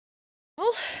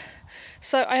Well,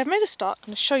 so I have made a start. I'm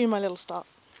going to show you my little start.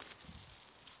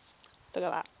 Look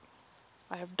at that.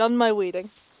 I have done my weeding.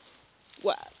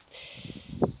 Well,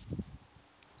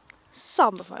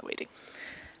 some of my weeding.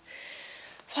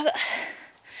 Well,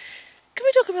 can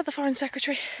we talk about the Foreign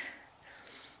Secretary?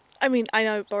 I mean, I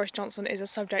know Boris Johnson is a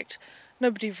subject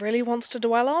nobody really wants to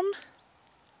dwell on,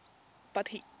 but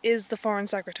he is the Foreign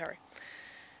Secretary.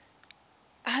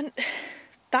 And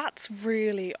that's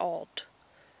really odd.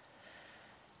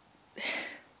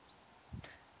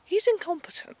 He's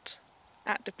incompetent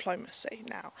at diplomacy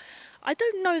now. I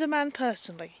don't know the man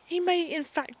personally. He may in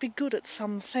fact be good at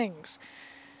some things.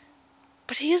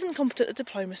 But he isn't competent at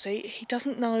diplomacy. He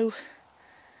doesn't know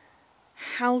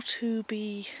how to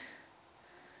be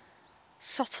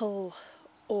subtle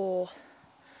or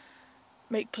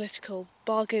make political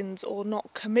bargains or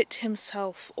not commit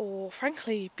himself or,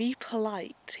 frankly, be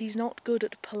polite. He's not good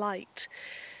at polite.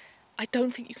 I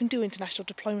don't think you can do international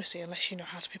diplomacy unless you know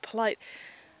how to be polite.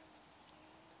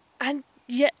 And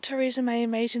yet Theresa May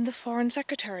made him the Foreign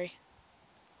Secretary.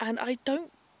 And I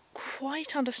don't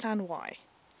quite understand why.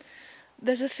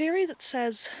 There's a theory that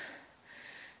says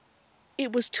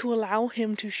it was to allow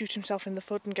him to shoot himself in the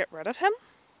foot and get rid of him.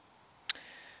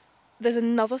 There's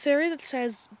another theory that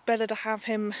says better to have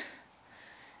him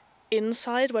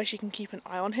inside where she can keep an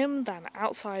eye on him than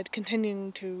outside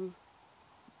continuing to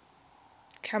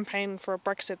campaign for a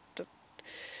Brexit that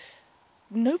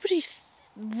nobody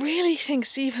really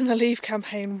thinks even the Leave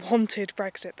campaign wanted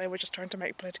Brexit. They were just trying to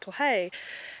make political hay.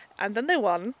 And then they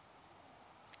won.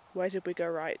 Where did we go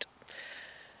right?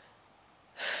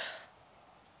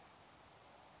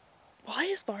 Why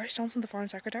is Boris Johnson the Foreign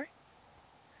Secretary?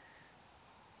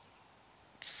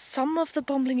 Some of the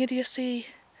bumbling idiocy,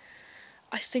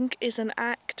 I think, is an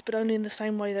act, but only in the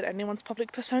same way that anyone's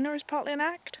public persona is partly an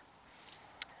act.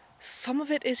 Some of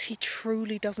it is he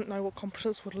truly doesn't know what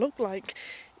competence would look like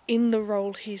in the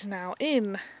role he's now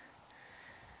in.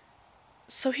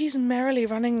 So he's merrily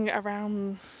running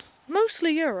around,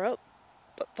 mostly Europe,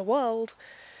 but the world,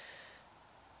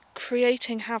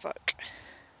 creating havoc.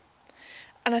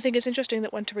 And I think it's interesting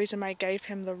that when Theresa May gave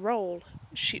him the role,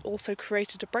 she also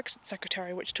created a Brexit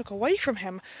secretary, which took away from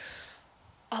him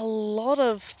a lot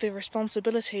of the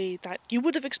responsibility that you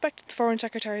would have expected the Foreign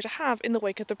Secretary to have in the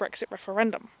wake of the Brexit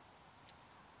referendum.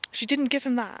 She didn't give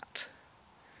him that.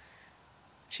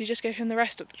 She just gave him the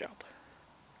rest of the job.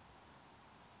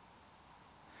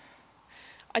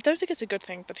 I don't think it's a good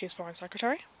thing that he's Foreign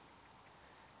Secretary.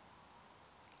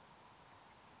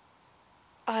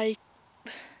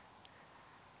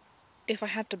 If I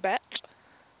had to bet,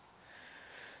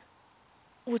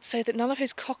 would say that none of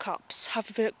his cock-ups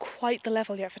have been at quite the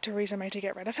level yet for Theresa May to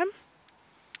get rid of him.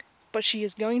 But she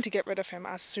is going to get rid of him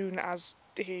as soon as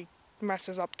he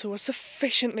messes up to a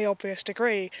sufficiently obvious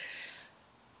degree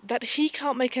that he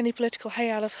can't make any political hay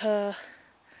out of her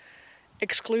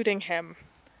excluding him.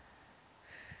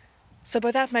 So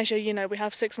by that measure, you know, we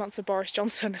have 6 months of Boris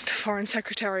Johnson as the Foreign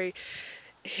Secretary.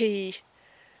 He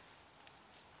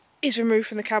is removed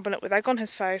from the cabinet with egg on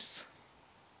his face.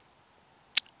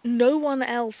 No one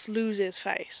else loses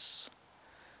face.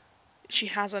 She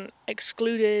hasn't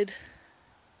excluded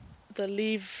the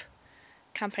Leave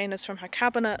campaigners from her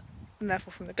cabinet, and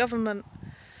therefore from the government.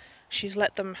 She's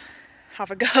let them have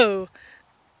a go.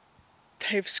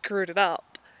 They've screwed it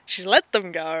up. She's let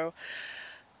them go.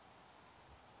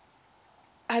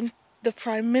 And the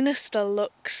Prime Minister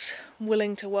looks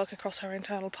willing to work across her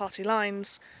internal party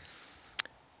lines,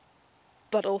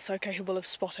 but also capable of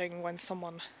spotting when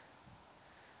someone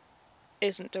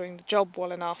isn't doing the job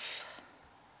well enough.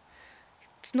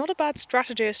 It's not a bad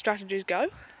strategy as strategies go.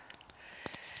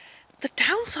 The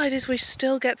downside is we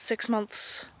still get 6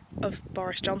 months of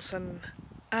Boris Johnson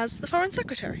as the Foreign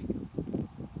Secretary.